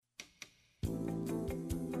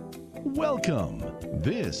Welcome.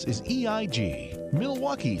 This is EIG,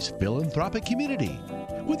 Milwaukee's philanthropic community,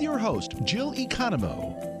 with your host, Jill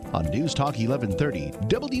Economou, on News Talk 1130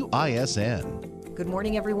 WISN. Good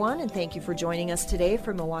morning, everyone, and thank you for joining us today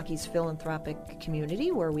for Milwaukee's philanthropic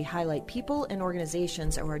community, where we highlight people and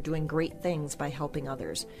organizations who are doing great things by helping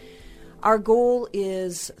others. Our goal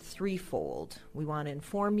is threefold. We want to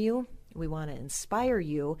inform you, we want to inspire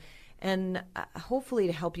you, and hopefully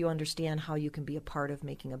to help you understand how you can be a part of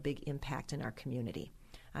making a big impact in our community.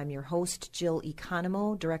 I'm your host, Jill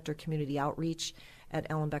Economou, Director of Community Outreach at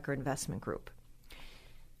Ellenbecker Investment Group.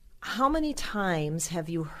 How many times have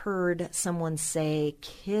you heard someone say,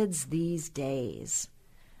 kids these days?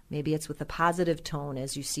 Maybe it's with a positive tone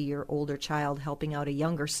as you see your older child helping out a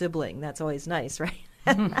younger sibling. That's always nice, right?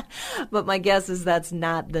 But my guess is that's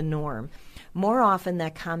not the norm. More often,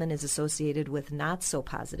 that comment is associated with not so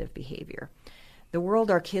positive behavior. The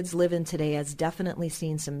world our kids live in today has definitely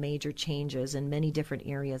seen some major changes in many different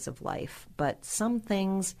areas of life, but some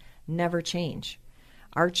things never change.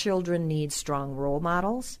 Our children need strong role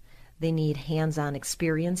models, they need hands-on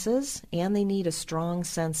experiences, and they need a strong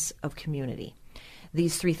sense of community.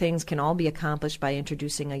 These three things can all be accomplished by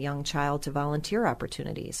introducing a young child to volunteer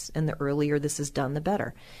opportunities, and the earlier this is done, the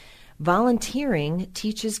better. Volunteering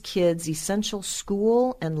teaches kids essential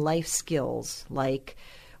school and life skills like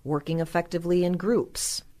working effectively in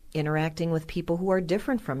groups, interacting with people who are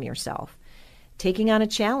different from yourself, taking on a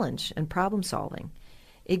challenge, and problem solving.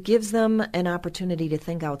 It gives them an opportunity to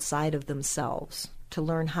think outside of themselves, to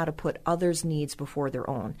learn how to put others' needs before their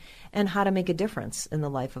own, and how to make a difference in the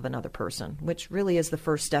life of another person, which really is the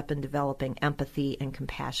first step in developing empathy and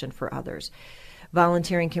compassion for others.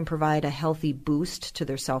 Volunteering can provide a healthy boost to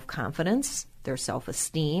their self-confidence, their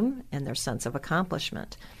self-esteem, and their sense of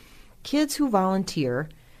accomplishment. Kids who volunteer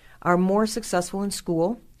are more successful in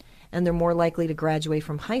school, and they're more likely to graduate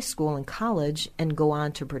from high school and college and go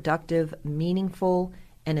on to productive, meaningful,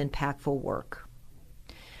 and impactful work.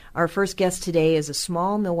 Our first guest today is a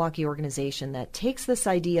small Milwaukee organization that takes this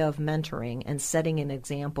idea of mentoring and setting an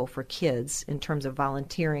example for kids in terms of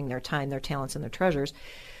volunteering their time, their talents, and their treasures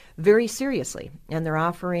very seriously. And they're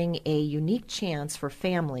offering a unique chance for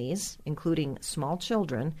families, including small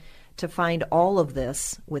children, to find all of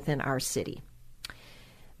this within our city.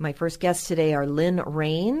 My first guests today are Lynn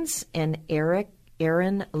Rains and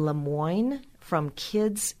Aaron Lemoyne from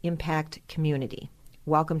Kids Impact Community.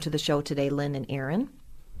 Welcome to the show today, Lynn and Aaron.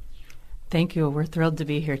 Thank you. We're thrilled to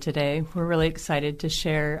be here today. We're really excited to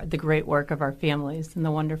share the great work of our families and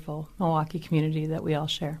the wonderful Milwaukee community that we all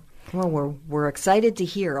share. Well, we're excited to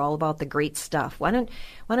hear all about the great stuff. Why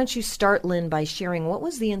don't you start, Lynn, by sharing what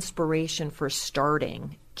was the inspiration for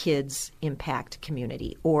starting Kids Impact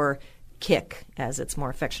Community, or KIC, as it's more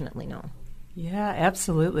affectionately known? Yeah,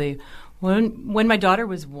 absolutely. When my daughter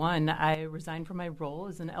was 1, I resigned from my role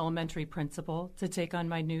as an elementary principal to take on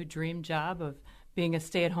my new dream job of being a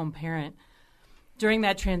stay-at-home parent. During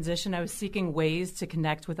that transition, I was seeking ways to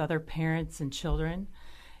connect with other parents and children.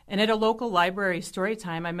 And at a local library story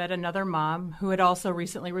time, I met another mom who had also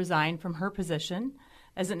recently resigned from her position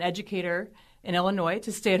as an educator in Illinois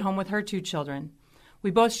to stay at home with her 2 children.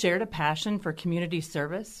 We both shared a passion for community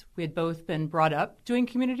service. We had both been brought up doing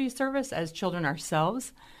community service as children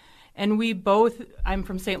ourselves. And I'm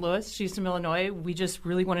from St. Louis, she's from Illinois. We just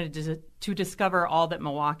really wanted to discover all that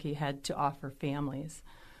Milwaukee had to offer families.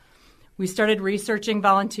 We started researching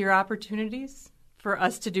volunteer opportunities for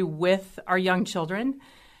us to do with our young children.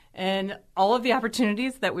 And all of the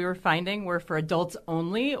opportunities that we were finding were for adults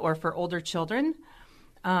only or for older children,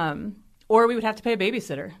 or we would have to pay a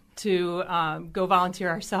babysitter to go volunteer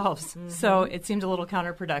ourselves. Mm-hmm. So it seemed a little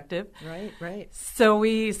counterproductive. Right. So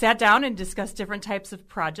we sat down and discussed different types of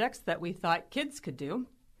projects that we thought kids could do.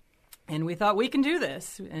 And we thought we can do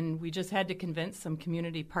this. And we just had to convince some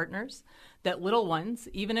community partners that little ones,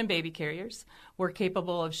 even in baby carriers, were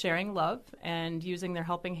capable of sharing love and using their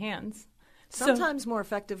helping hands. Sometimes more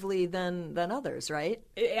effectively than others, right?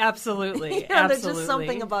 Absolutely. There's just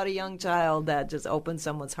something about a young child that just opens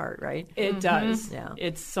someone's heart, right? It does. Yeah.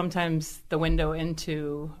 It's sometimes the window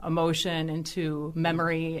into emotion, into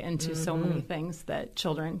memory, into so many things that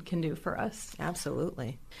children can do for us.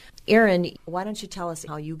 Absolutely. Aaron, why don't you tell us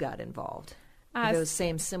how you got involved? Those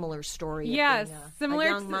similar story. Yes, a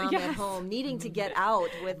young mom at home needing to get out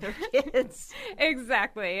with her kids.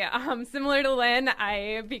 Exactly. Similar to Lynn,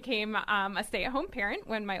 I became a stay-at-home parent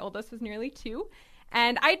when my oldest was nearly 2.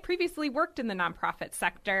 And I had previously worked in the nonprofit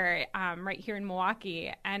sector right here in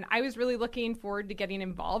Milwaukee. And I was really looking forward to getting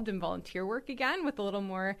involved in volunteer work again with a little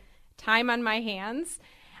more time on my hands.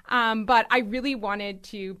 But I really wanted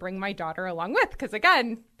to bring my daughter along with, because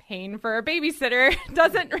again, paying for a babysitter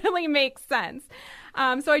doesn't really make sense.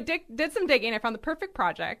 So I did some digging. I found the perfect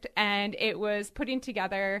project, and it was putting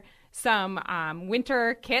together some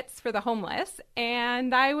winter kits for the homeless,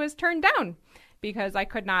 and I was turned down because I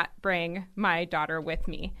could not bring my daughter with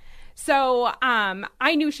me. So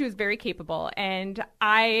I knew she was very capable, and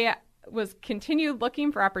I was continued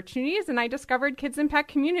looking for opportunities, and I discovered Kids Impact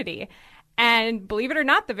Community. And believe it or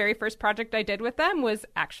not, the very first project I did with them was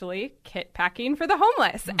actually kit packing for the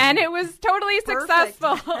homeless. And it was totally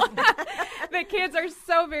successful. The kids are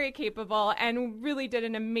so very capable and really did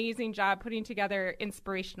an amazing job putting together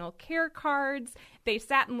inspirational care cards. They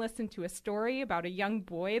sat and listened to a story about a young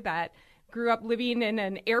boy that grew up living in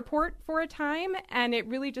an airport for a time. And it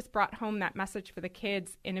really just brought home that message for the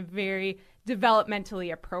kids in a very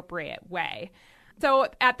developmentally appropriate way. So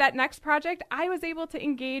at that next project, I was able to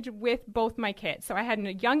engage with both my kids. So I had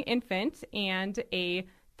a young infant and a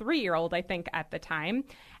 3-year-old, I think, at the time.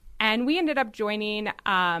 And we ended up joining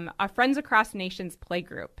a Friends Across Nations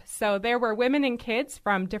playgroup. So there were women and kids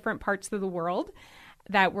from different parts of the world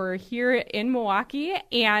that were here in Milwaukee,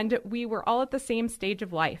 and we were all at the same stage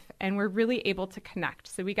of life, and we're really able to connect.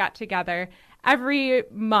 So we got together every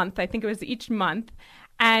month, I think it was each month,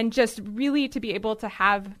 and just really to be able to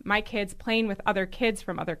have my kids playing with other kids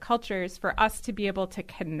from other cultures, for us to be able to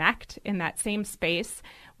connect in that same space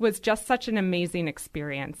was just such an amazing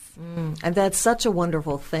experience. And that's such a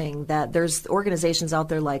wonderful thing that there's organizations out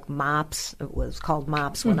there like MOPS. It was called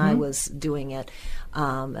MOPS when I was doing it.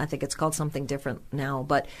 I think it's called something different now.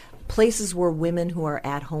 But places where women who are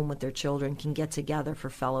at home with their children can get together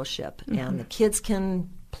for fellowship. And the kids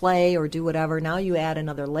can play or do whatever. Now you add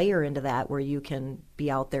another layer into that where you can be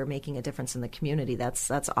out there making a difference in the community. That's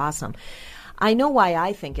awesome. I know why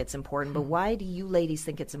I think it's important, but why do you ladies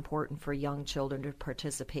think it's important for young children to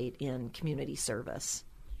participate in community service?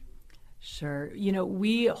 Sure. You know,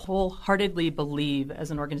 we wholeheartedly believe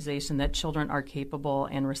as an organization that children are capable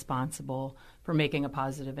and responsible for making a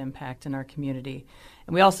positive impact in our community.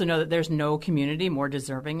 And we also know that there's no community more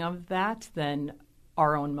deserving of that than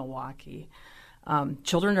our own Milwaukee.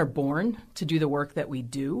 Children are born to do the work that we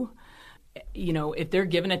do. You know, if they're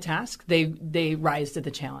given a task, they rise to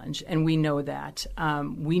the challenge, and we know that.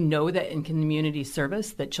 We know that in community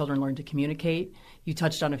service that children learn to communicate. You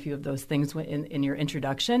touched on a few of those things in your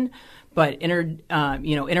introduction, but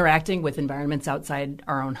interacting with environments outside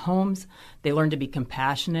our own homes, they learn to be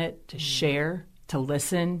compassionate, to share, to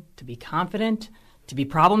listen, to be confident, to be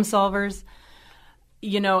problem solvers.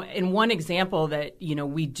 You know, and one example that, you know,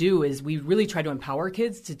 we do is we really try to empower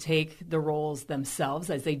kids to take the roles themselves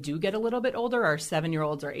as they do get a little bit older, our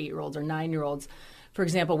 7-year-olds, our 8-year-olds, our 9-year-olds. For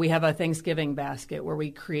example, we have a Thanksgiving basket where we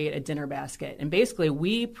create a dinner basket. And basically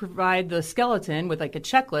we provide the skeleton with like a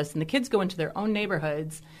checklist, and the kids go into their own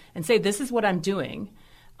neighborhoods and say, this is what I'm doing.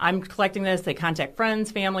 I'm collecting this. They contact friends,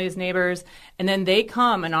 families, neighbors, and then they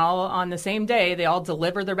come and all on the same day, they all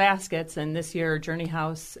deliver their baskets. And this year, Journey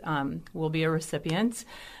House will be a recipient.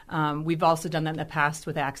 We've also done that in the past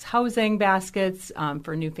with Axe Housing baskets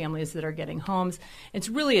for new families that are getting homes. It's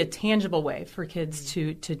really a tangible way for kids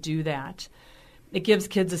to do that. It gives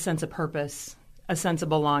kids a sense of purpose, a sense of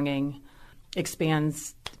belonging,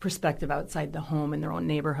 expands perspective outside the home in their own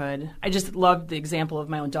neighborhood. I just love the example of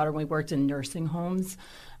my own daughter when we worked in nursing homes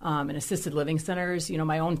and assisted living centers. You know,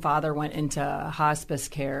 my own father went into hospice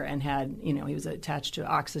care and had, you know, he was attached to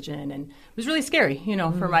oxygen, and it was really scary, you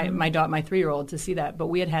know, for my 3-year-old to see that. But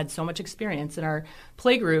we had so much experience in our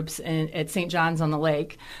playgroups at St. John's on the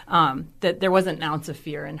Lake that there wasn't an ounce of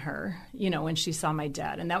fear in her, you know, when she saw my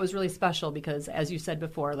dad. And that was really special because, as you said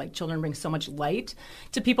before, like children bring so much light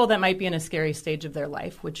to people that might be in a scary stage of their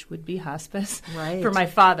life, which would be hospice for my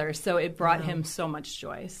father. So it brought him so much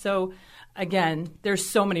joy. So again, there's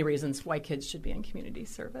so many reasons why kids should be in community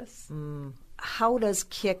service. How does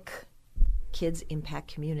Kids Impact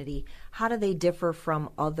Community, how do they differ from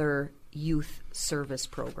other youth service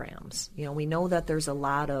programs? You know, we know that there's a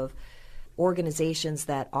lot of organizations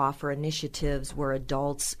that offer initiatives where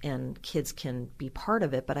adults and kids can be part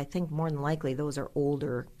of it, but I think more than likely those are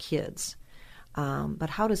older kids. But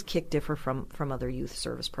how does KIC differ from other youth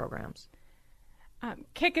service programs?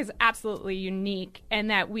 KIC is absolutely unique in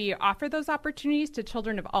that we offer those opportunities to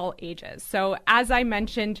children of all ages. So as I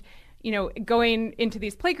mentioned, you know, going into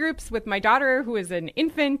these playgroups with my daughter, who is an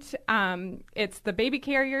infant, it's the baby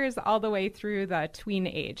carriers all the way through the tween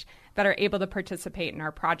age that are able to participate in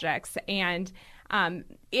our projects. And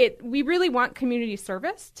we really want community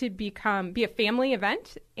service to be a family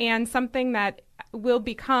event and something that will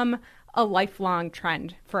become a lifelong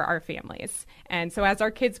trend for our families. And so as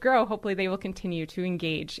our kids grow, hopefully they will continue to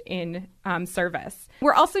engage in service.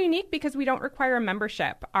 We're also unique because we don't require a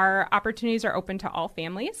membership. Our opportunities are open to all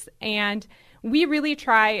families, and we really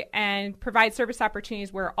try and provide service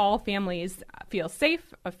opportunities where all families feel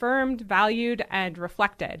safe, affirmed, valued, and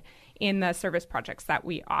reflected in the service projects that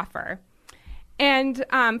we offer. And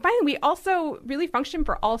finally, we also really function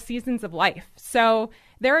for all seasons of life. So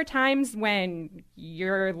there are times when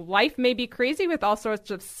your life may be crazy with all sorts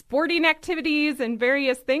of sporting activities and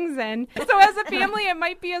various things. And so as a family, it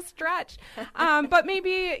might be a stretch. But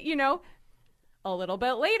maybe, a little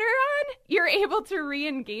bit later on, you're able to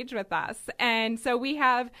re-engage with us. And so we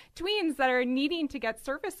have tweens that are needing to get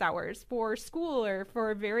service hours for school or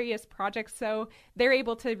for various projects. So they're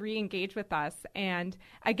able to re-engage with us and,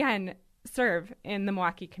 again, serve in the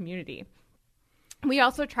Milwaukee community. We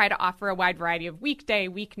also try to offer a wide variety of weekday,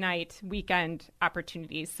 weeknight, weekend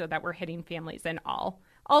opportunities so that we're hitting families in all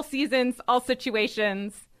seasons, all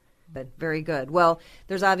situations. But very good. Well,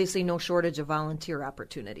 there's obviously no shortage of volunteer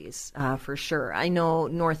opportunities, for sure. I know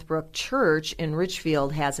Northbrook Church in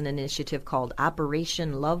Richfield has an initiative called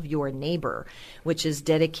Operation Love Your Neighbor, which is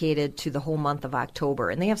dedicated to the whole month of October.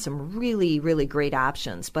 And they have some really, really great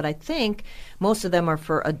options. But I think most of them are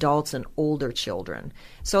for adults and older children.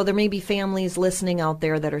 So there may be families listening out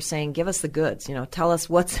there that are saying, give us the goods, tell us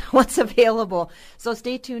what's available. So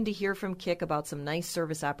stay tuned to hear from Kik about some nice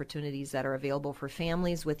service opportunities that are available for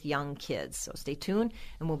families with young kids. So stay tuned,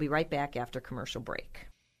 and we'll be right back after commercial break.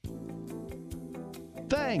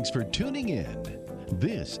 Thanks for tuning in.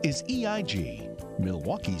 This is EIG,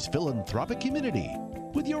 Milwaukee's philanthropic community,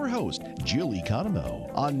 with your host, Jill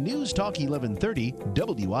Economou, on News Talk 1130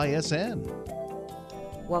 WISN.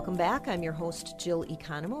 Welcome back. I'm your host, Jill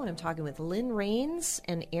Economou, and I'm talking with Lynn Rains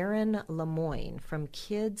and Aaron Lemoyne from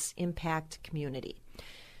Kids Impact Community.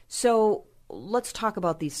 So let's talk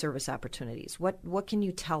about these service opportunities. What can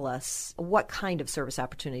you tell us? What kind of service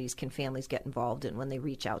opportunities can families get involved in when they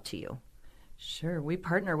reach out to you? Sure. We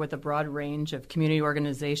partner with a broad range of community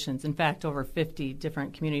organizations, in fact, over 50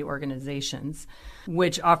 different community organizations,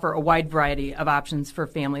 which offer a wide variety of options for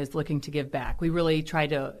families looking to give back. We really try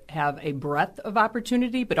to have a breadth of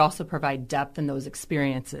opportunity, but also provide depth in those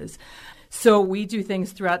experiences. So we do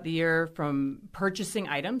things throughout the year, from purchasing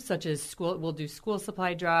items such as we'll do school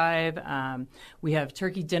supply drive. We have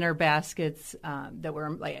turkey dinner baskets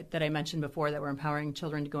that I mentioned before that we're empowering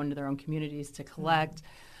children to go into their own communities to collect. Mm-hmm.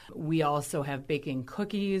 We also have baking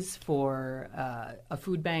cookies for a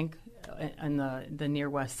food bank on the near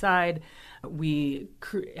west side. We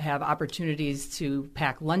have opportunities to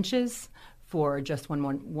pack lunches for Just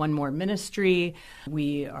One More Ministry.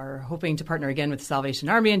 We are hoping to partner again with Salvation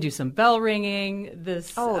Army and do some bell ringing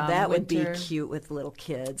this that would winter. Be cute with little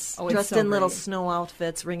kids. Dressed so in little snow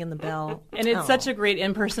outfits, ringing the bell. And it's such a great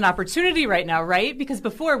in-person opportunity right now, right? Because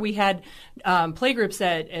before we had playgroups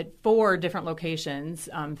at 4 different locations,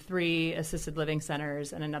 3 assisted living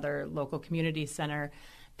centers and another local community center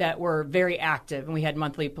that were very active. And we had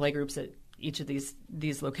monthly playgroups at each of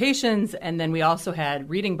these locations. And then we also had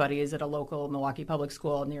reading buddies at a local Milwaukee public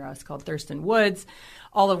school near us called Thurston Woods,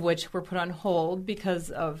 all of which were put on hold because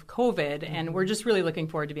of COVID. Mm-hmm. And we're just really looking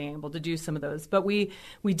forward to being able to do some of those. But we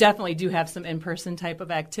definitely do have some in-person type of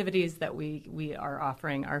activities that we are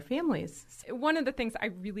offering our families. One of the things I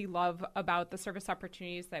really love about the service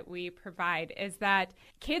opportunities that we provide is that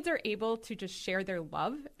kids are able to just share their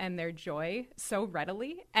love and their joy so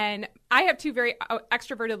readily. And I have 2 very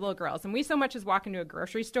extroverted little girls, and we so much as walk into a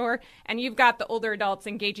grocery store and you've got the older adults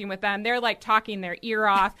engaging with them. They're like talking their ear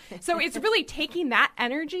off. So it's really taking that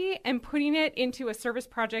energy and putting it into a service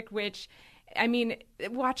project, which, I mean,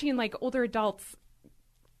 watching like older adults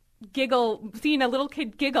giggle, seeing a little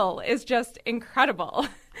kid giggle is just incredible.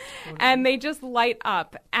 And they just light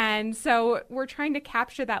up. And so we're trying to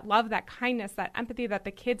capture that love, that kindness, that empathy that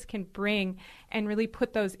the kids can bring and really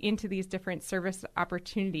put those into these different service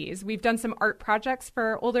opportunities. We've done some art projects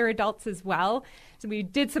for older adults as well. So we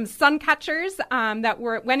did some sun catchers that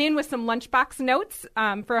went in with some lunchbox notes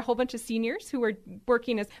for a whole bunch of seniors who were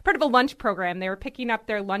working as part of a lunch program. They were picking up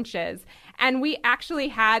their lunches. And we actually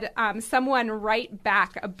had someone write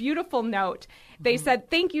back a beautiful note. They said,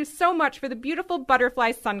 "Thank you so much for the beautiful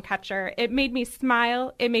butterfly sun catcher. It made me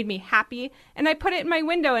smile. It made me happy. And I put it in my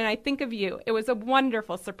window and I think of you. It was a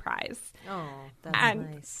wonderful surprise." Oh, that's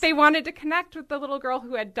and nice. They wanted to connect with the little girl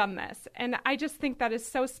who had done this. And I just think that is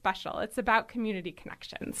so special. It's about community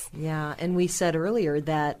connections. Yeah, and we said earlier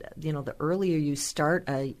that, the earlier you start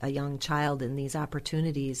a young child in these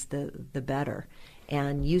opportunities, the better.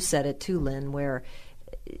 And you said it too, Lynn, where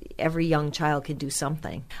every young child can do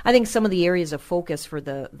something. I think some of the areas of focus for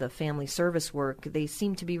the family service work, they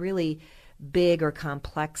seem to be really big or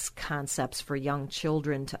complex concepts for young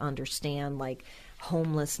children to understand, like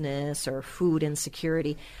homelessness or food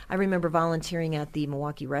insecurity. I remember volunteering at the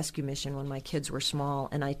Milwaukee Rescue Mission when my kids were small,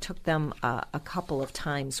 and I took them a couple of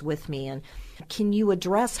times with me. And can you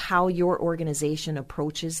address how your organization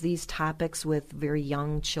approaches these topics with very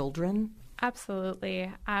young children?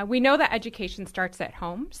 Absolutely. We know that education starts at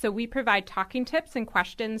home, so we provide talking tips and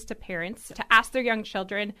questions to parents to ask their young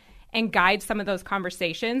children and guide some of those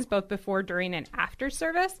conversations both before, during, and after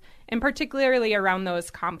service, and particularly around those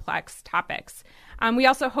complex topics. We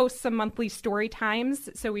also host some monthly story times,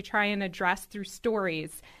 so we try and address through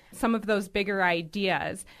stories some of those bigger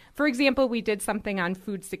ideas. For example, we did something on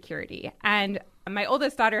food security, and my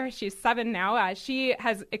oldest daughter, she's 7 now, she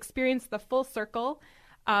has experienced the full circle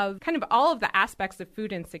of kind of all of the aspects of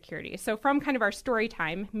food insecurity. So from kind of our story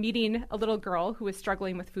time, meeting a little girl who was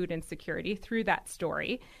struggling with food insecurity through that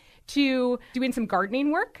story, to doing some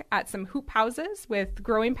gardening work at some hoop houses with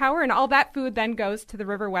Growing Power, and all that food then goes to the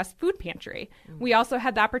River West Food Pantry. Mm-hmm. We also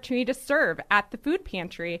had the opportunity to serve at the food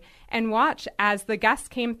pantry and watch as the guests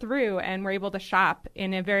came through and were able to shop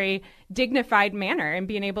in a very dignified manner and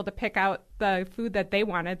being able to pick out the food that they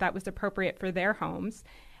wanted that was appropriate for their homes.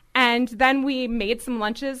 And then we made some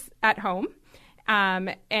lunches at home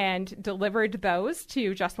and delivered those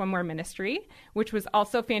to Just One More Ministry, which was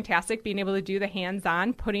also fantastic, being able to do the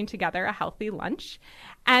hands-on, putting together a healthy lunch,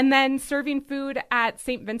 and then serving food at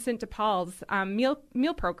St. Vincent de Paul's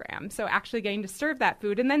meal program. So actually getting to serve that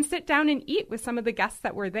food and then sit down and eat with some of the guests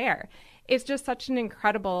that were there. It's just such an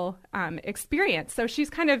incredible experience. So she's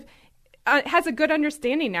kind of has a good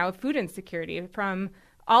understanding now of food insecurity from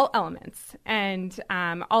all elements, and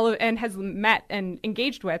and has met and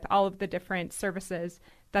engaged with all of the different services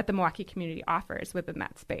that the Milwaukee community offers within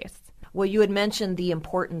that space. Well, you had mentioned the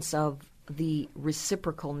importance of the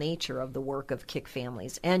reciprocal nature of the work of KIC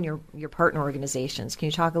Families and your partner organizations. Can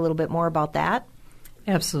you talk a little bit more about that?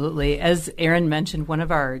 Absolutely. As Erin mentioned, one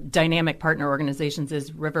of our dynamic partner organizations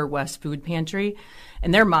is River West Food Pantry,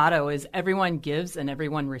 and their motto is everyone gives and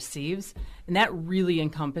everyone receives, and that really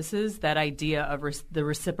encompasses that idea of the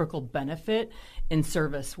reciprocal benefit in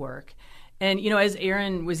service work. And, as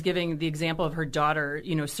Erin was giving the example of her daughter,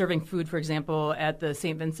 serving food, for example, at the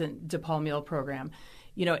St. Vincent de Paul meal program,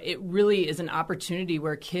 it really is an opportunity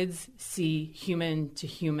where kids see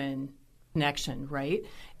human-to-human connection, right?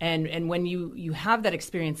 And when you have that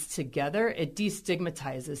experience together, it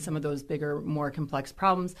destigmatizes some of those bigger, more complex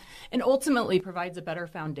problems and ultimately provides a better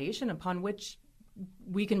foundation upon which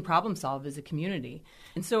we can problem solve as a community.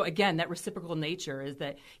 And so again, that reciprocal nature is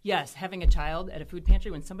that, yes, having a child at a food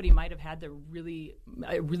pantry when somebody might have had a really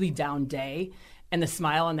down day, and the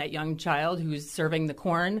smile on that young child who's serving the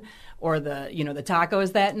corn or the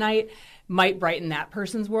tacos that night might brighten that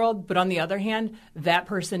person's world. But on the other hand, that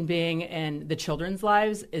person being in the children's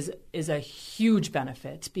lives is a huge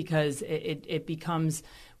benefit because it becomes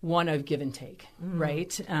one of give and take,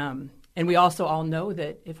 right? And we also all know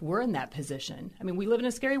that if we're in that position, we live in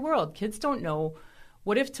a scary world. Kids don't know,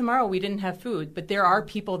 what if tomorrow we didn't have food? But there are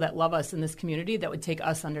people that love us in this community that would take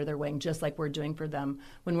us under their wing, just like we're doing for them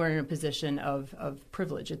when we're in a position of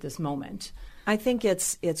privilege at this moment. I think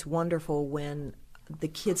it's wonderful when the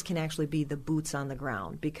kids can actually be the boots on the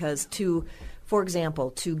ground, because for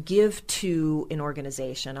example, to give to an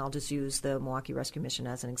organization, I'll just use the Milwaukee Rescue Mission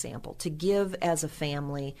as an example, to give as a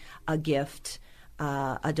family a gift,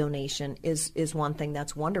 a donation is one thing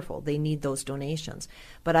that's wonderful. They need those donations.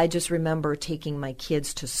 But I just remember taking my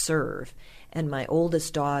kids to serve, and my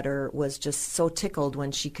oldest daughter was just so tickled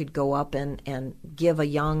when she could go up and give a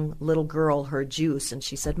young little girl her juice. And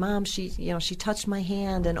she said, "Mom, she touched my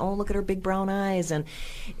hand, and oh, look at her big brown eyes." And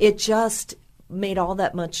it just made all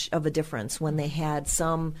that much of a difference when they had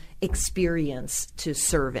some experience to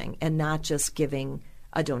serving and not just giving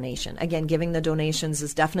a donation. Again, giving the donations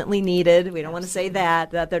is definitely needed. We don't want to say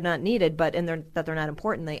that they're not needed, but that they're not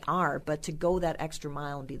important. They are. But to go that extra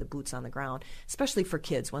mile and be the boots on the ground, especially for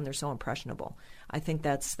kids when they're so impressionable, I think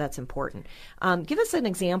that's important. Give us an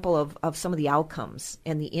example of some of the outcomes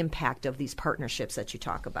and the impact of these partnerships that you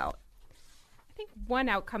talk about. I think one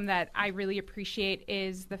outcome that I really appreciate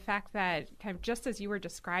is the fact that, kind of just as you were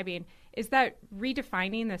describing, is that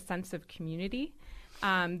redefining the sense of community.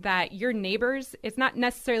 That your neighbors, it's not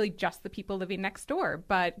necessarily just the people living next door,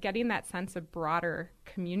 but getting that sense of broader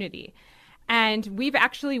community. And we've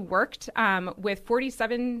actually worked with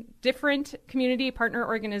 47 different community partner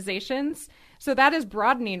organizations. So that is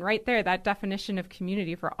broadening right there, that definition of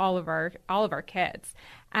community for all of our kids.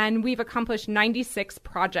 and we've accomplished 96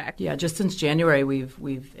 projects. Yeah, just since January,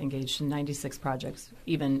 we've engaged in 96 projects,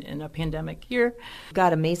 even in a pandemic year.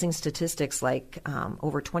 Got amazing statistics like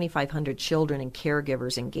over 2,500 children and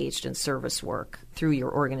caregivers engaged in service work through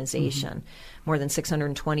your organization. More than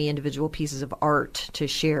 620 individual pieces of art to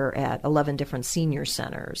share at 11 different senior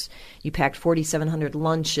centers. You packed 4,700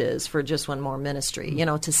 lunches for just one more ministry. You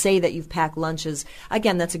know, to say that you've packed lunches,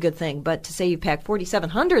 again, that's a good thing. But to say you've packed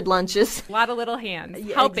 4,700 lunches. A lot of little hands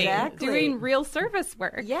helping, exactly. Doing real service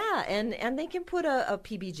work. Yeah, and they can put a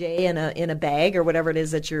PBJ in a bag or whatever it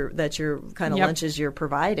is that your kind of lunches you're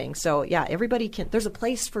providing. So yeah, everybody can. There's a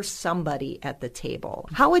place for somebody at the table.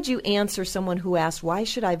 How would you answer someone who asked, "Why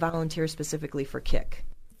should I volunteer specifically for KIC?"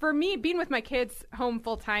 For me, being with my kids home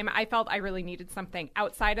full time, I felt I really needed something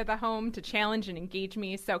outside of the home to challenge and engage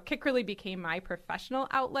me. So KIC really became my professional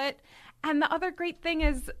outlet. And the other great thing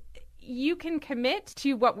is you can commit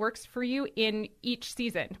to what works for you in each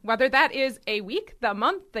season, whether that is a week, the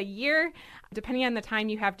month, the year, depending on the time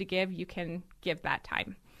you have to give, you can give that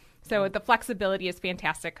time. So the flexibility is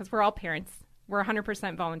fantastic because we're all parents. We're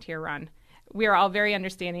 100% volunteer run. We are all very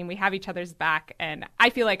understanding. We have each other's back, and I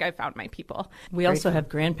feel like I've found my people. We also have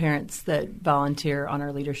grandparents that volunteer on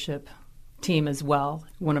our leadership team as well.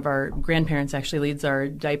 One of our grandparents actually leads our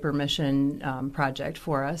diaper mission project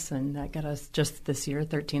for us, and that got us just this year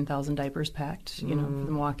 13,000 diapers packed, for the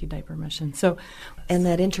Milwaukee Diaper Mission. So, and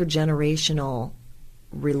that intergenerational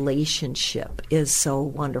relationship is so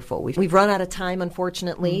wonderful. We've run out of time,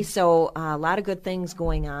 unfortunately, so a lot of good things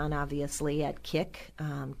going on, obviously, at KIC,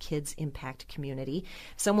 Kids Impact Community.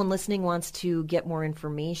 If someone listening wants to get more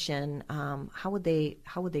information, how would they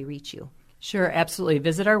reach you? Sure, absolutely.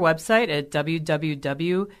 Visit our website at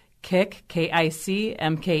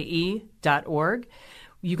www.kicmke.org.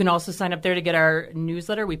 You can also sign up there to get our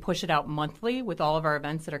newsletter. We push it out monthly with all of our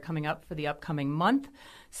events that are coming up for the upcoming month.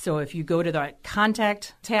 So if you go to the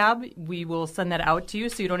contact tab, we will send that out to you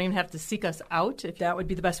so you don't even have to seek us out. If that would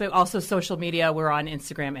be the best way. Also, social media, we're on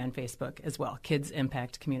Instagram and Facebook as well, Kids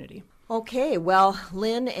Impact Community. Okay, well,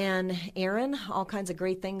 Lynn and Aaron, all kinds of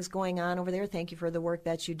great things going on over there. Thank you for the work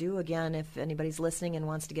that you do. Again, if anybody's listening and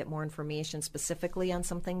wants to get more information specifically on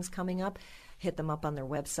some things coming up, hit them up on their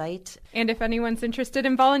website. And if anyone's interested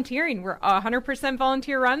in volunteering, we're 100%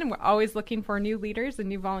 volunteer run, and we're always looking for new leaders and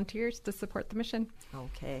new volunteers to support the mission.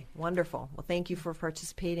 Okay, wonderful. Well, thank you for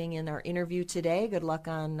participating in our interview today. Good luck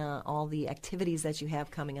on all the activities that you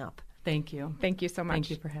have coming up. Thank you. Thank you so much. Thank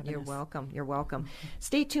you for having us. You're welcome. You're welcome.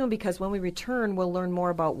 Stay tuned because when we return, we'll learn more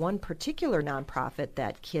about one particular nonprofit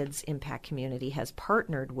that Kids Impact Community has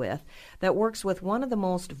partnered with that works with one of the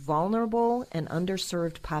most vulnerable and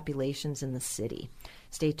underserved populations in the city.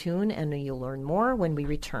 Stay tuned and you'll learn more when we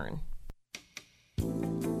return.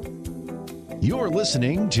 You're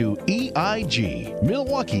listening to EIG,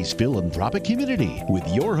 Milwaukee's philanthropic community, with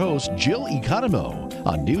your host, Jill Economou,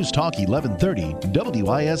 on News Talk 1130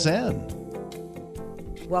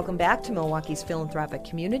 WISN. Welcome back to Milwaukee's philanthropic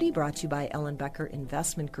community, brought to you by Ellen Becker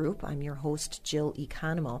Investment Group. I'm your host, Jill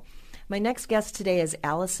Economou. My next guest today is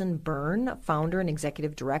Allison Byrne, founder and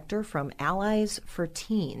executive director from Allies for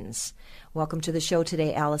Teens. Welcome to the show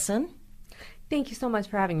today, Allison. Thank you so much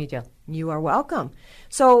for having me, Jill. You are welcome.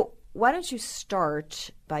 So, why don't you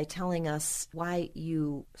start by telling us why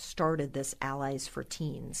you started this Allies for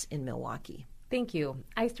Teens in Milwaukee? Thank you.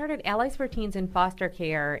 I started Allies for Teens in foster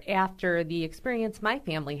care after the experience my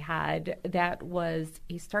family had that was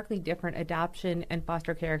a starkly different adoption and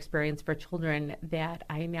foster care experience for children that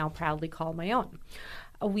I now proudly call my own.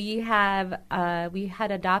 We had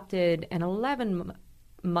adopted an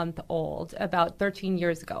 11-month-old about 13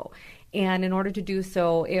 years ago. And in order to do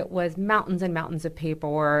so, it was mountains and mountains of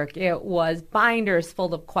paperwork. It was binders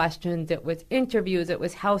full of questions. It was interviews. It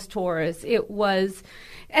was house tours. It was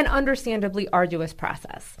an understandably arduous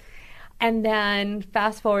process. And then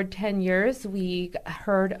fast forward 10 years, we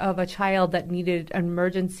heard of a child that needed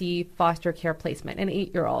emergency foster care placement, an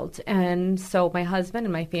 8-year-old. And so my husband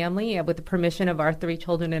and my family, with the permission of our 3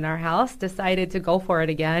 children in our house, decided to go for it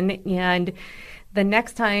again. And the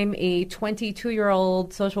next time a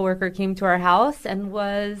 22-year-old social worker came to our house and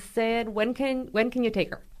said, when can you take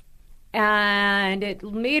her? And it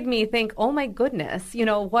made me think, oh my goodness,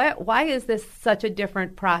 why is this such a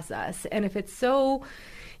different process? And if it's so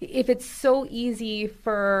easy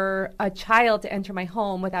for a child to enter my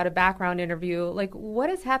home without a background interview, like what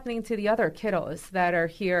is happening to the other kiddos that are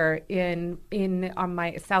here in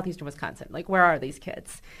my southeastern Wisconsin? Like where are these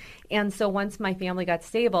kids? And so once my family got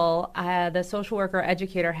stable, the social worker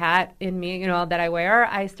educator hat in me, that I wear,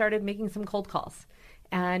 I started making some cold calls.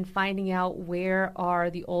 and finding out where are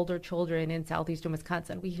the older children in southeastern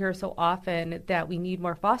Wisconsin. We hear so often that we need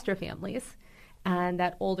more foster families and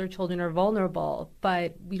that older children are vulnerable,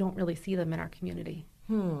 but we don't really see them in our community.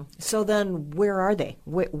 So then where are they?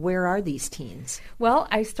 Where are these teens? Well,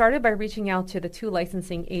 I started by reaching out to the 2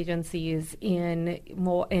 licensing agencies in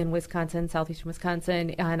Wisconsin, southeastern Wisconsin,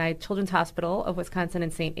 and Children's Hospital of Wisconsin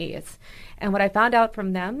and St. A's. And what I found out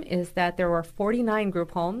from them is that there were 49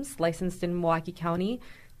 group homes licensed in Milwaukee County.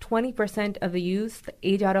 20% of the youth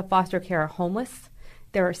age out of foster care are homeless.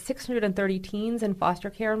 There are 630 teens in foster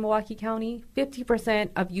care in Milwaukee County. 50%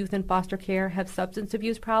 of youth in foster care have substance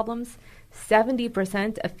abuse problems.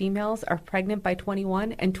 70% of females are pregnant by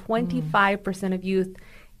 21, and 25% of youth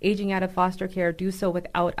aging out of foster care do so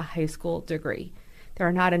without a high school degree. There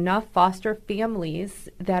are not enough foster families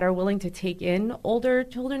that are willing to take in older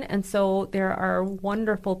children, and so there are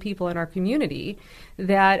wonderful people in our community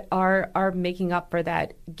that are making up for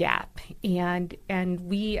that gap, and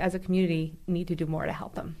we as a community need to do more to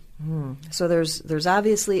help them. So there's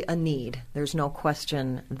obviously a need. There's no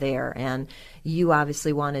question there, and you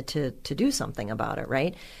obviously wanted to do something about it,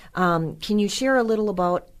 right? Can you share a little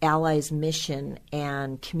about Ally's mission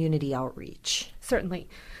and community outreach? Certainly.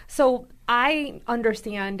 So I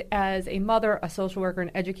understand as a mother, a social worker,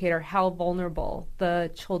 an educator, how vulnerable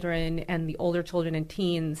the children and the older children and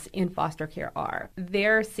teens in foster care are.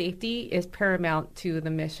 Their safety is paramount to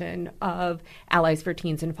the mission of Allies for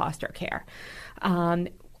Teens in Foster Care.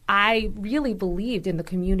 I really believed in the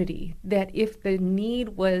community that if the need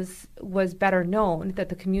was better known, that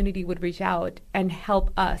the community would reach out and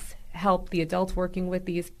help us, help the adults working with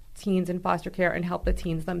these teens in foster care, and help the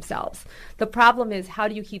teens themselves. The problem is, how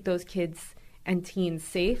do you keep those kids and teens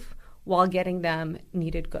safe while getting them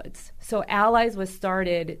needed goods? So Allies was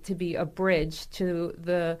started to be a bridge to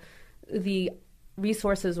the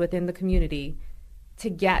resources within the community to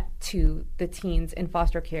get to the teens in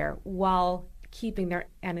foster care while keeping their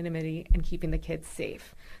anonymity and keeping the kids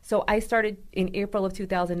safe. So I started in April of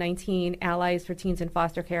 2019, Allies for Teens in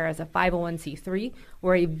Foster Care as a 501c3.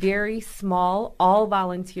 We're a very small,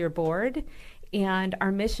 all-volunteer board, and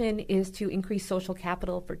our mission is to increase social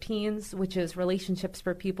capital for teens, which is relationships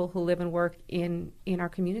for people who live and work in our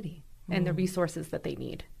community and the resources that they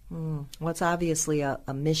need. Well, it's obviously a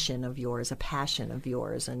mission of yours, a passion of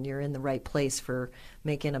yours, and you're in the right place for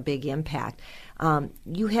making a big impact.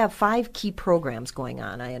 You have 5 key programs going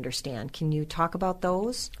on, I understand. Can you talk about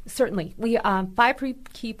those? Certainly. We 5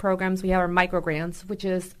 key programs. We have our microgrants, which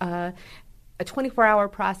is a 24-hour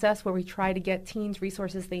process where we try to get teens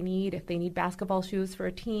resources they need. If they need basketball shoes for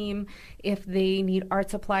a team, if they need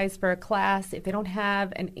art supplies for a class, if they don't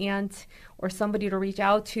have an aunt or somebody to reach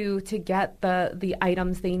out to get the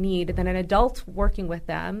items they need, then an adult working with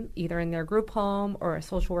them, either in their group home or a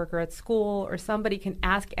social worker at school or somebody, can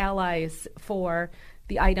ask Allies for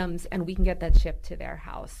the items, and we can get that shipped to their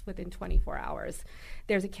house within 24 hours.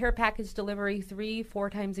 There's a care package delivery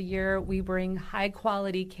 3-4 times a year. We bring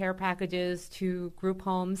high-quality care packages to group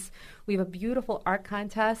homes. We have a beautiful art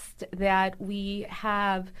contest that we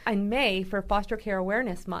have in May for Foster Care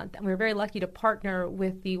Awareness Month, and we're very lucky to partner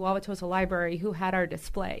with the Wauwatosa Library, who had our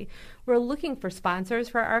display. We're looking for sponsors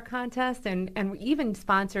for our contest and even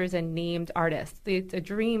sponsors and named artists. It's a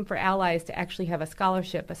dream for Allies to actually have a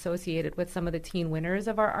scholarship associated with some of the teen winners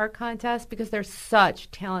of our art contest because they're such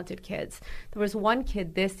talented kids. There was one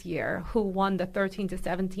kid this year who won the 13 to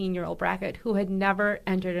 17-year-old bracket who had never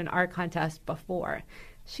entered an art contest before.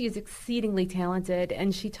 She is exceedingly talented,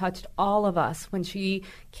 and she touched all of us when she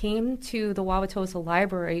came to the Wauwatosa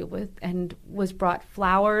Library and was brought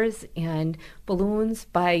flowers and balloons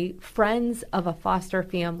by friends of a foster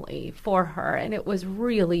family for her. And it was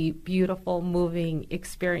really beautiful, moving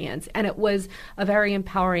experience. And it was a very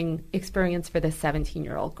empowering experience for this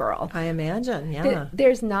 17-year-old girl. I imagine, yeah.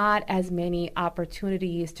 There's not as many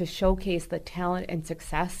opportunities to showcase the talent and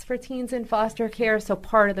success for teens in foster care. So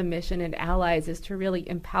part of the mission at Allies is to really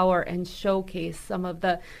empower and showcase some of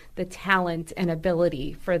the talent and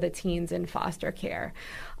ability for the teens in foster care.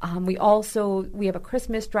 We have a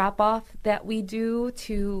Christmas drop-off that we do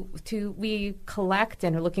we collect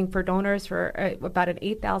and are looking for donors for about an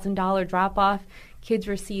 $8,000 drop-off. Kids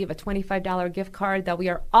receive a $25 gift card that we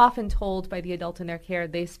are often told by the adult in their care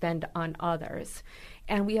they spend on others.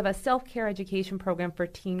 And we have a self-care education program for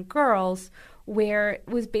teen girls where it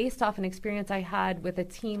was based off an experience I had with a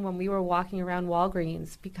teen when we were walking around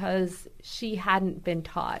Walgreens because she hadn't been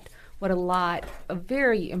taught what a lot of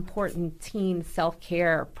very important teen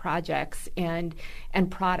self-care projects and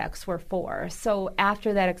products were for. So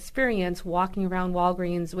after that experience, walking around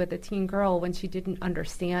Walgreens with a teen girl when she didn't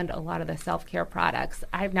understand a lot of the self-care products,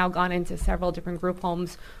 I've now gone into several different group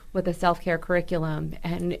homes with a self-care curriculum,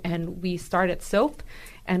 and we start at soap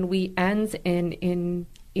and we end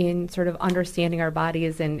in sort of understanding our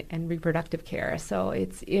bodies and reproductive care. So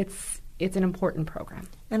it's an important program.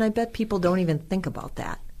 And I bet people don't even think about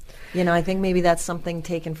that. I think maybe that's something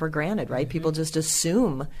taken for granted, right? Mm-hmm. People just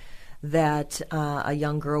assume that a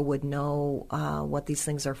young girl would know what these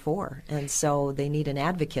things are for. And so they need an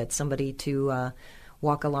advocate, somebody to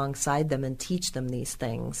walk alongside them and teach them these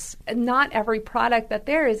things. Not every product that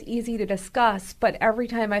there is easy to discuss, but every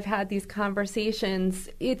time I've had these conversations,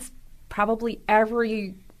 it's probably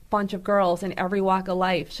every bunch of girls in every walk of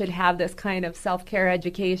life should have this kind of self-care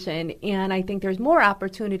education. And I think there's more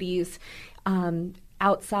opportunities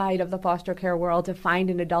outside of the foster care world to find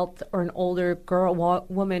an adult or an older girl,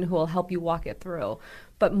 woman who will help you walk it through.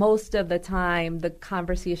 But most of the time, the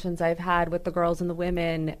conversations I've had with the girls and the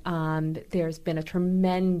women, there's been a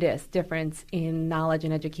tremendous difference in knowledge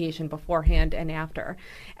and education beforehand and after.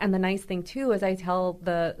 And the nice thing, too, is I tell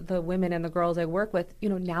the women and the girls I work with,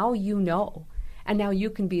 now you know. And now you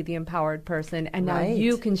can be the empowered person, and now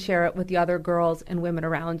you can share it with the other girls and women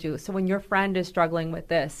around you. So when your friend is struggling with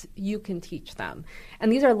this, you can teach them.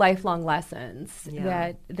 And these are lifelong lessons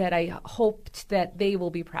that I hoped that they will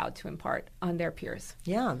be proud to impart on their peers.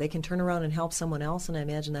 Yeah, they can turn around and help someone else, and I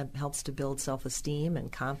imagine that helps to build self-esteem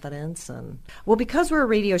and confidence. Well, because we're a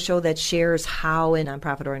radio show that shares how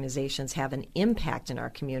nonprofit organizations have an impact in our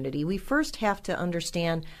community, we first have to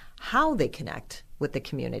understand how they connect with the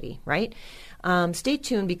community, right? Stay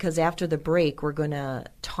tuned, because after the break, we're going to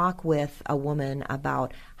talk with a woman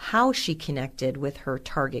about how she connected with her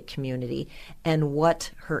target community and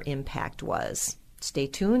what her impact was. Stay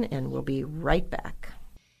tuned, and we'll be right back.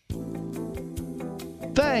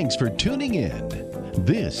 Thanks for tuning in.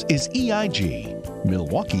 This is EIG,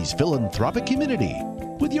 Milwaukee's philanthropic community,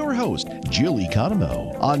 with your host, Jill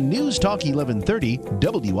Economou, on News Talk 1130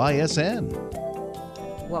 WISN.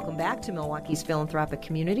 Welcome back to Milwaukee's Philanthropic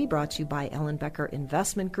Community, brought to you by Ellen Becker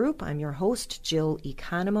Investment Group. I'm your host, Jill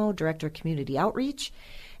Economou, Director of Community Outreach,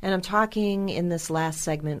 and I'm talking in this last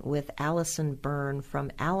segment with Allison Byrne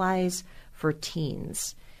from Allies for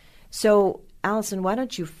Teens. So, Allison, why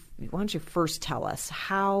don't you first tell us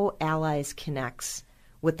how Allies connects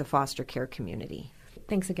with the foster care community?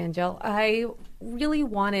 Thanks again, Jill. I really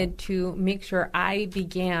wanted to make sure I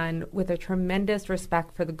began with a tremendous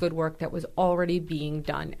respect for the good work that was already being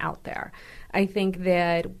done out there. I think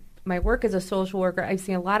that my work as a social worker, I've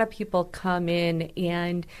seen a lot of people come in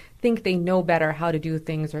and think they know better how to do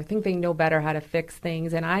things or think they know better how to fix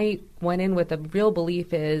things. And I went in with a real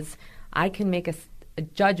belief is I can make a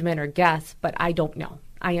judgment or guess, but I don't know.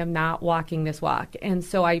 I am not walking this walk. And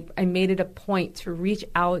so I made it a point to reach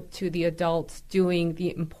out to the adults doing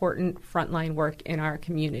the important frontline work in our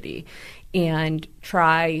community and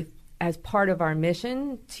try, as part of our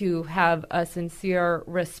mission, to have a sincere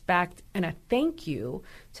respect and a thank you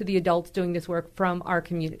to the adults doing this work from our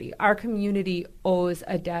community. Our community owes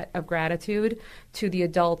a debt of gratitude to the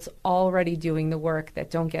adults already doing the work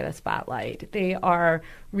that don't get a spotlight. They are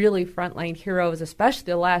really frontline heroes, especially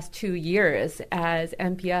the last 2 years as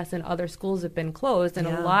MPS and other schools have been closed. And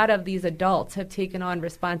a lot of these adults have taken on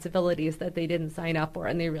responsibilities that they didn't sign up for,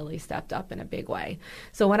 and they really stepped up in a big way.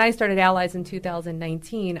 So when I started Allies in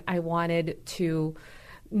 2019, I wanted to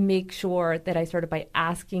make sure that I started by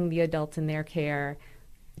asking the adults in their care,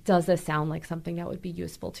 does this sound like something that would be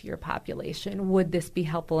useful to your population? Would this be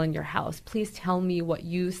helpful in your house? Please tell me what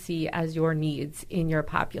you see as your needs in your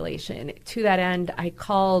population. To that end, I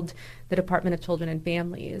called the Department of Children and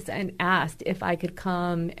Families and asked if I could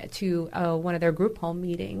come to one of their group home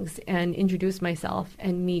meetings and introduce myself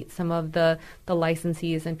and meet some of the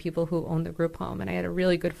licensees and people who own the group home. And I had a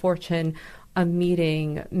really good fortune of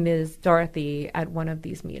meeting Ms. Dorothy at one of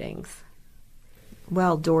these meetings.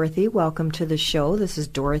 Well, Dorothy, welcome to the show. This is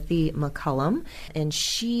Dorothy McCullum, and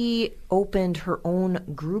she opened her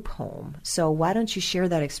own group home. So why don't you share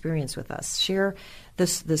that experience with us? Share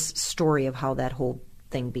this story of how that whole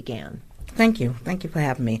thing began. Thank you. Thank you for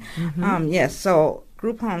having me. Mm-hmm. Yes, so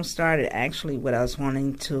group home started actually with us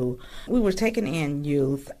we were taking in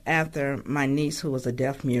youth after my niece, who was a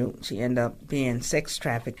deaf mute, she ended up being sex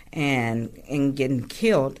trafficked and getting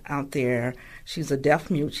killed out there. She's a deaf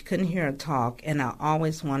mute. She couldn't hear her talk, and I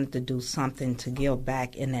always wanted to do something to give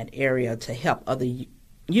back in that area to help other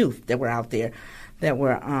youth that were out there that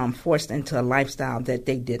were forced into a lifestyle that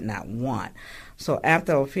they did not want. So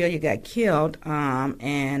after Ophelia got killed,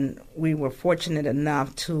 and we were fortunate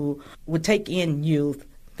enough would take in youth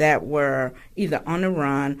that were either on the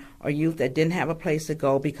run or youth that didn't have a place to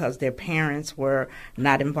go because their parents were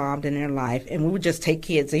not involved in their life, and we would just take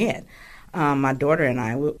kids in. My daughter and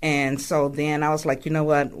I. And so then I was like, you know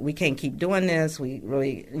what, we can't keep doing this. We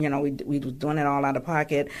really, we were doing it all out of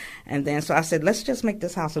pocket. And then so I said, let's just make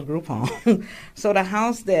this house a group home. So the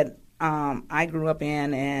house that I grew up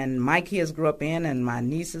in and my kids grew up in and my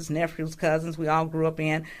nieces, nephews, cousins, we all grew up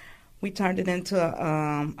in, we turned it into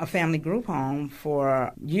a family group home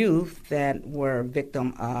for youth that were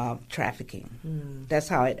victim of trafficking. That's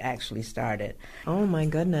how it actually started. Oh, my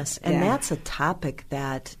goodness. And Yeah. that's a topic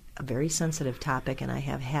that, a very sensitive topic, and I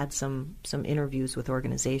have had some interviews with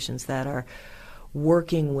organizations that are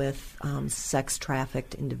working with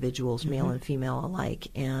sex-trafficked individuals, male and female alike,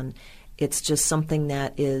 and it's just something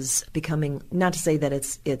that is becoming, not to say that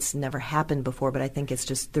it's never happened before, but I think it's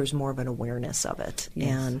just there's more of an awareness of it. Yes.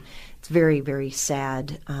 And it's a very, very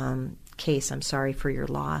sad case. I'm sorry for your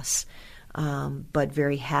loss, but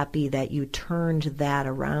very happy that you turned that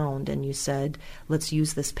around and you said, let's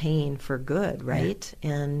use this pain for good, right?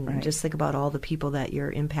 Yeah. And right. Just think about all the people that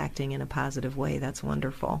you're impacting in a positive way. That's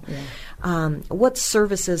wonderful. Yeah. What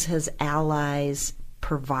services has Allies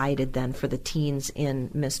provided then for the teens in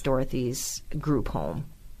Miss Dorothy's group home?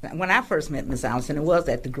 When I first met Miss Allison, it was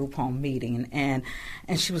at the group home meeting, and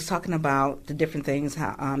she was talking about the different things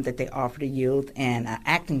that they offer to youth and an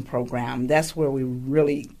acting program. That's where we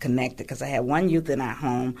really connected, because I had one youth in our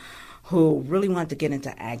home who really wanted to get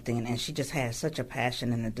into acting, and she just had such a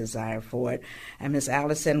passion and a desire for it. And Miss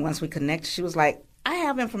Allison, once we connected, she was like, I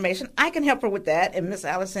have information. I can help her with that. And Miss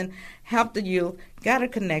Allison helped the youth, got her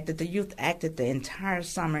connected. The youth acted the entire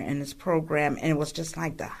summer in this program, and it was just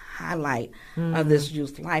like the highlight of this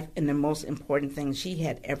youth's life and the most important thing she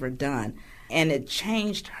had ever done. And it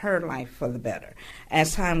changed her life for the better.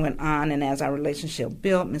 As time went on and as our relationship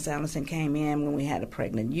built, Miss Allison came in when we had a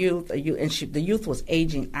pregnant youth, the youth was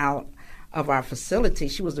aging out of our facility.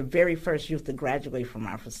 She was the very first youth to graduate from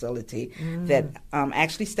our facility that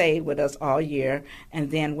actually stayed with us all year and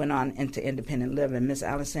then went on into independent living. Miss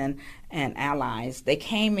Allison and Allies, they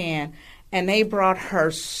came in and they brought her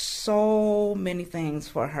so many things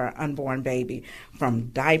for her unborn baby, from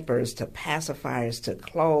diapers to pacifiers to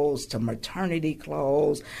clothes to maternity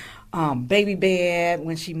clothes, baby bed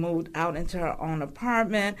when she moved out into her own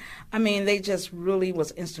apartment. I mean, they just really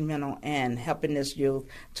was instrumental in helping this youth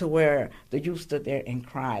to where the youth stood there and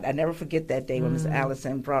cried. I never forget that day when Miss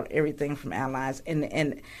Allison brought everything from Allies.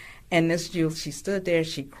 And this youth, she stood there,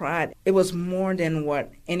 she cried. It was more than what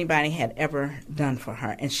anybody had ever done for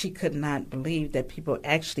her. And she could not believe that people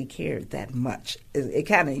actually cared that much. It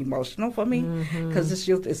kind of emotional for me, because this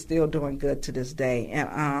youth is still doing good to this day.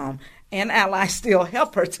 And Allies still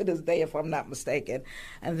help her to this day, if I'm not mistaken.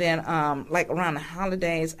 And then, like around the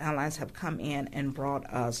holidays, Allies have come in and brought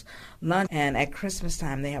us lunch. And at Christmas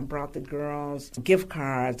time, they have brought the girls gift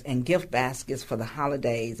cards and gift baskets for the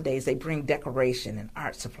holidays. They bring decoration and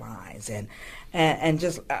art supplies and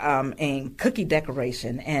just and cookie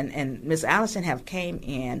decoration. And Miss Allison have came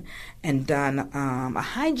in and done a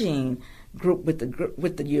hygiene group with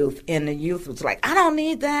the youth, and the youth was like, I don't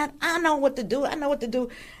need that. I know what to do.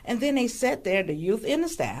 And then they sat there, the youth and the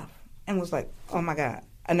staff, and was like, oh my God,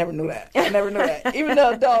 I never knew that. Even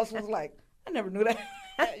the adults was like, I never knew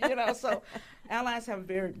that. So Allies have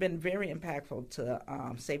been very impactful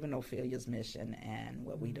to saving Ophelia's mission and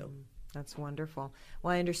what we do. That's wonderful.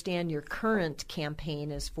 Well, I understand your current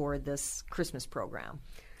campaign is for this Christmas program.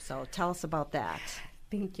 So tell us about that.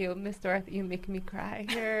 Thank you, Miss Dorothy. You make me cry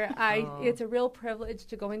here. It's a real privilege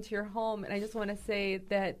to go into your home, and I just want to say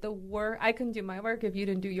that I couldn't do my work if you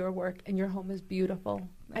didn't do your work, and your home is beautiful.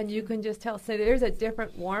 And you can just tell. So there's a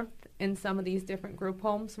different warmth in some of these different group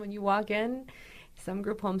homes when you walk in. Some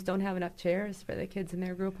group homes don't have enough chairs for the kids in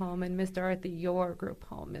their group home, and Miss Dorothy, your group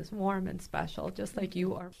home is warm and special, just like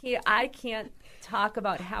you are. I can't talk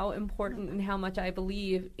about how important and how much I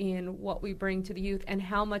believe in what we bring to the youth and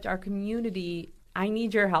how much our community. I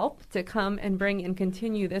need your help to come and bring and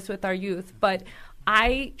continue this with our youth. But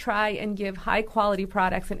I try and give high-quality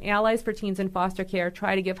products, and Allies for Teens in Foster Care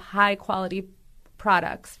try to give high-quality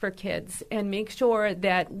products for kids and make sure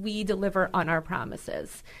that we deliver on our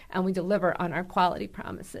promises and we deliver on our quality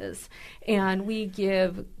promises. And we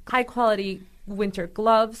give high-quality winter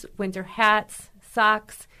gloves, winter hats,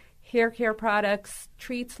 socks, hair care products,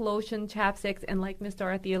 treats, lotion, chapsticks, and like Miss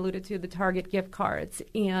Dorothy alluded to, the Target gift cards.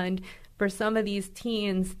 And for some of these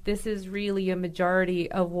teens, this is really a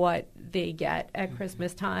majority of what they get at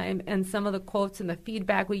Christmas time. And some of the quotes and the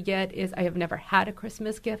feedback we get is, I have never had a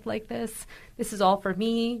Christmas gift like this. This is all for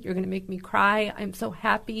me. You're going to make me cry. I'm so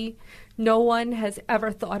happy. No one has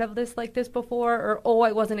ever thought of this like this before, or, oh,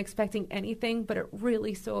 I wasn't expecting anything, but it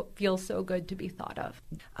really feels so good to be thought of.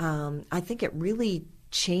 I think it really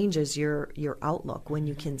changes your outlook when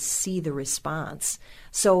you can see the response.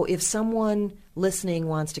 So if someone listening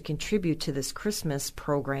wants to contribute to this Christmas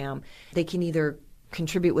program, they can either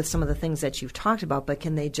contribute with some of the things that you've talked about, but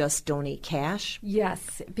can they just donate cash?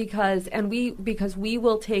 Yes, because we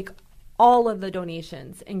will take all of the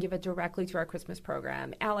donations and give it directly to our Christmas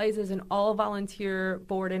program. Allies is an all-volunteer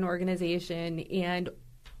board and organization, and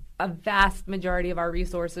a vast majority of our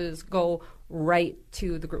resources go right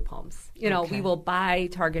to the group homes. We will buy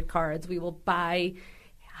Target cards. We will buy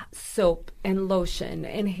soap and lotion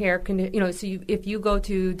and hair conditioner. So if you go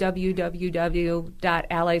to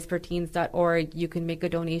www.alliesforteens.org, you can make a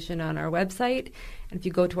donation on our website. And if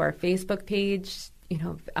you go to our Facebook page,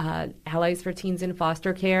 Allies for Teens in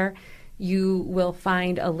Foster Care, you will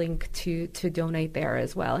find a link to donate there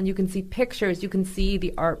as well. And you can see pictures. You can see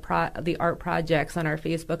the art projects on our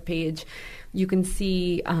Facebook page. You can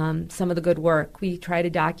see some of the good work. We try to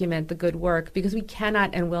document the good work because we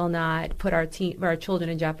cannot and will not put our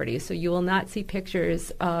children in jeopardy. So you will not see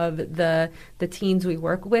pictures of the teens we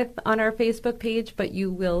work with on our Facebook page, but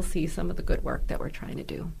you will see some of the good work that we're trying to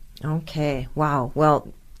do. Okay. Wow.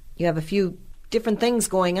 Well, you have a few different things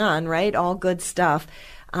going on, right? All good stuff.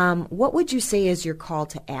 What would you say is your call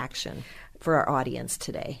to action for our audience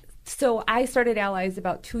today? So I started Allies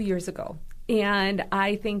about 2 years ago, and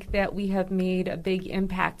I think that we have made a big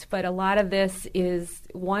impact, but a lot of this is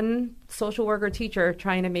one social worker teacher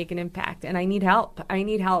trying to make an impact, and I need help.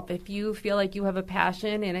 If you feel like you have a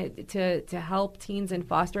passion to help teens in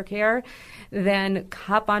foster care, then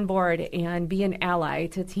hop on board and be an ally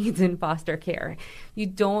to teens in foster care. You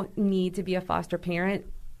don't need to be a foster parent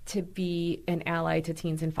to be an ally to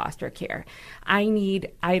teens in foster care. I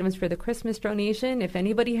need items for the Christmas donation. If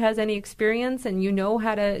anybody has any experience and you know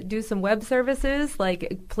how to do some web services,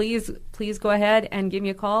 please go ahead and give me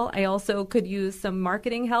a call. I also could use some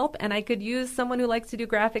marketing help, and I could use someone who likes to do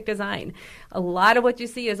graphic design. A lot of what you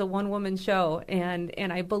see is a one-woman show, and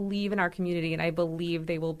I believe in our community, and I believe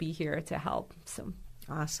they will be here to help. So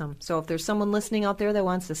awesome. So if there's someone listening out there that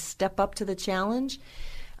wants to step up to the challenge,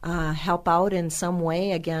 help out in some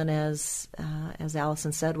way, again, as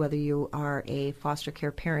Allison said, whether you are a foster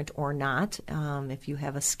care parent or not, if you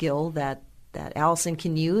have a skill that Allison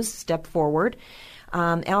can use, step forward.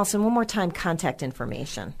 Allison, one more time, contact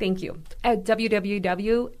information. Thank you. At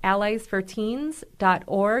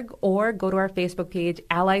www.alliesforteens.org, or go to our Facebook page,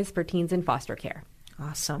 Allies for Teens in Foster Care.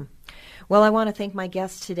 Awesome. Well, I want to thank my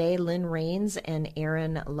guests today, Lynn Rains and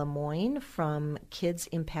Erin Lemoyne from Kids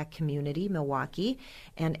Impact Community, Milwaukee,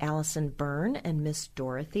 and Allison Byrne and Miss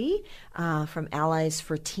Dorothy from Allies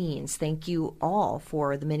for Teens. Thank you all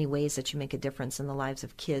for the many ways that you make a difference in the lives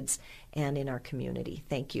of kids and in our community.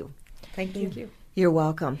 Thank you. Thank you. You're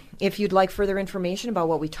welcome. If you'd like further information about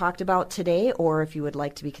what we talked about today, or if you would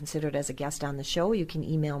like to be considered as a guest on the show, you can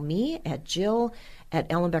email me at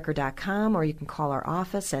jill@ellenbecker.com, or you can call our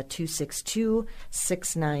office at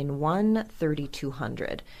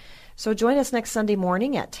 262-691-3200. So join us next Sunday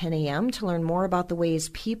morning at 10 a.m. to learn more about the ways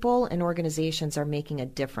people and organizations are making a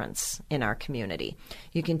difference in our community.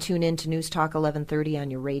 You can tune in to News Talk 1130 on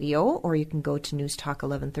your radio, or you can go to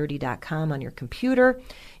newstalk1130.com on your computer.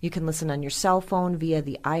 You can listen on your cell phone via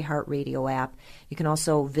the iHeartRadio app. You can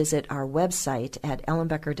also visit our website at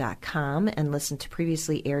ellenbecker.com and listen to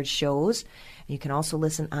previously aired shows. You can also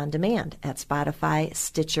listen on demand at Spotify,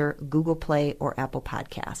 Stitcher, Google Play, or Apple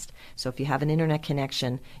Podcast. So if you have an internet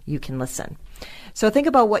connection, you can listen. So think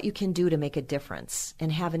about what you can do to make a difference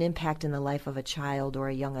and have an impact in the life of a child or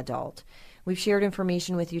a young adult. We've shared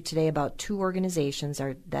information with you today about 2 organizations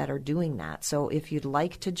that are doing that. So if you'd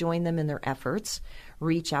like to join them in their efforts,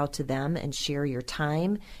 reach out to them and share your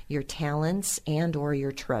time, your talents, and or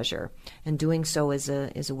your treasure. And doing so is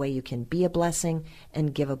a way you can be a blessing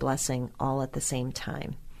and give a blessing all at the same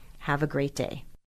time. Have a great day.